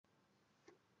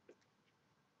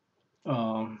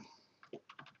Not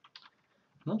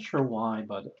sure why,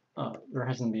 but there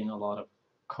hasn't been a lot of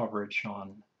coverage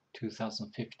on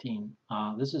 2015.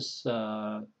 This is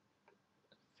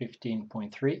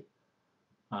 15.3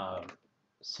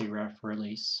 CREF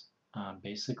release,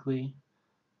 basically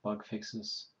bug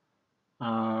fixes.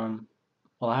 Um,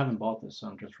 well, I haven't bought this, so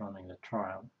I'm just running the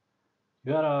trial.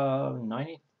 You got a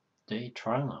 90-day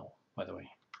trial now, by the way.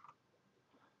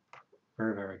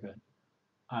 Very, very good.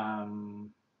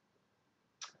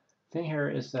 Thing here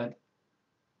is that,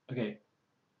 okay,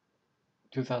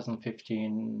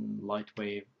 2015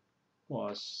 LightWave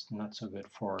was not so good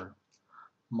for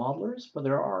modelers, but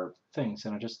there are things,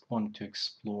 and I just wanted to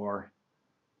explore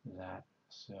that.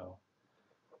 So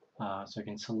you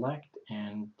can select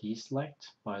and deselect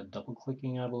by double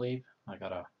clicking, I believe. I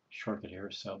got a shortcut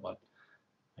here, but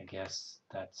I guess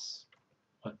that's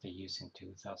what they use in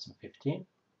 2015.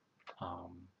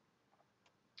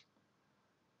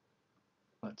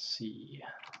 Let's see.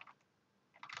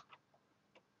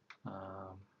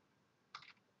 Um,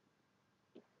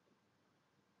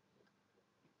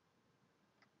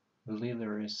 I believe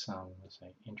there is some, let's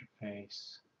say,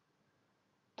 interface.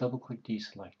 Double click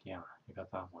deselect, yeah, you got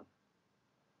that one.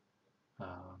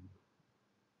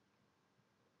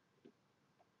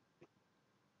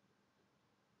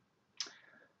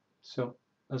 So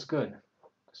that's good.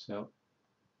 So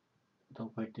double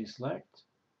click deselect,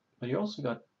 but you also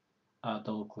got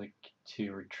double click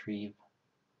to retrieve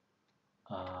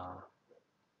the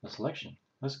selection.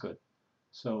 That's good.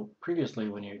 So previously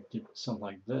when you did something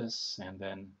like this and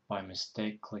then by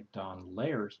mistake clicked on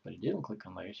layers, but you didn't click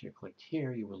on layers, you clicked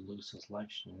here, you will lose the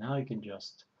selection. Now you can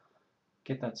just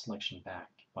get that selection back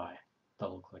by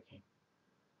double clicking.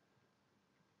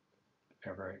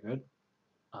 Very, very good.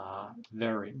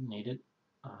 Very needed.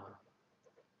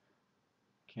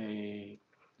 Okay,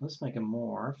 let's make a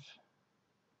morph.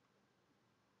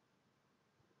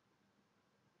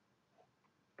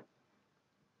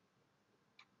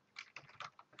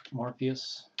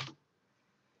 Morpheus.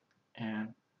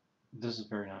 And this is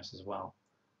very nice as well.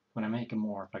 When I make a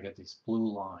morph, I get these blue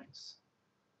lines.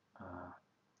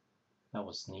 That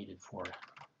was needed for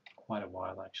quite a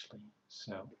while, actually.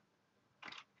 So,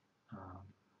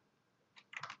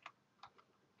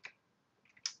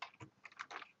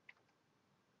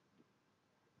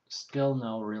 still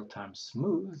no real-time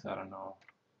smooth. I don't know.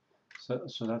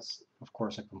 So that's, of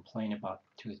course, a complaint about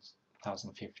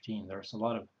 2015. There's a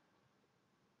lot of,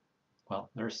 well,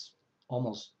 there's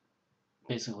almost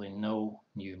basically no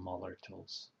new modeler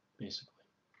tools, basically.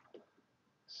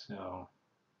 So,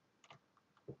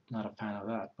 not a fan of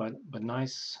that. But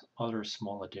nice other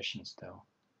small additions, though.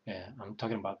 Yeah, I'm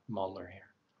talking about modeler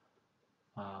here.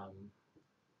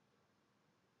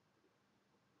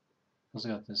 Also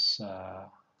got this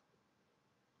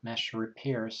mesh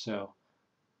repair. So,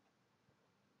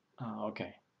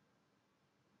 okay.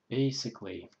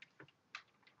 Basically,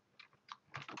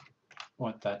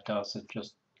 what that does, it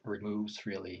just removes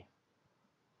really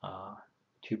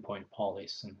 2-point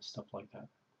polys and stuff like that.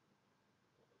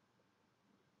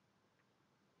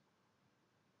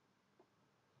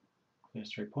 Clear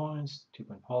straight points,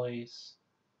 2-point polys,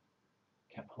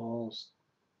 cap holes.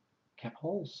 Cap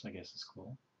holes, I guess is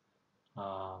cool.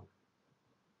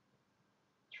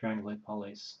 Triangulate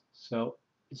polys. So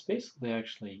it's basically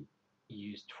actually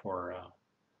used for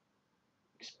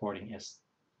exporting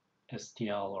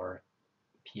STL or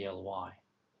PLY.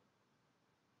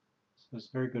 So it's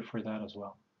very good for that as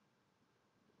well.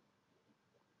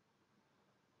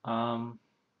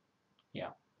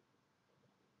 Yeah.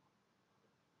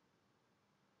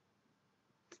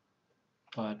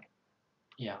 But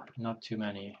yeah, not too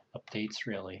many updates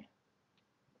really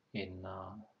in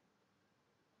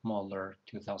Modeler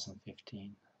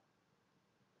 2015.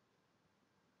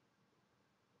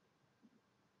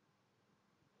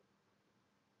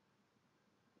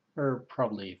 There are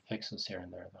probably fixes here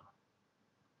and there though.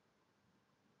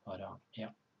 But yeah.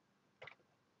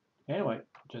 Anyway,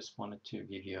 just wanted to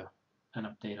give you an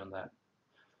update on that.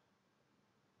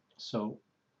 So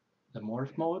the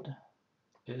morph mode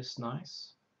is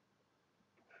nice.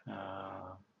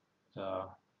 The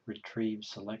retrieve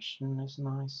selection is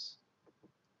nice.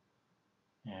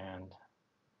 And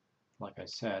like I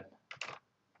said,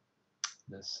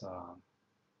 this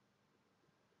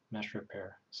mesh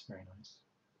repair is very nice.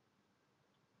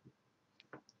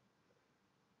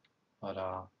 But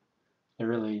I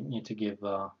really need to give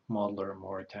Modeler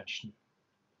more attention.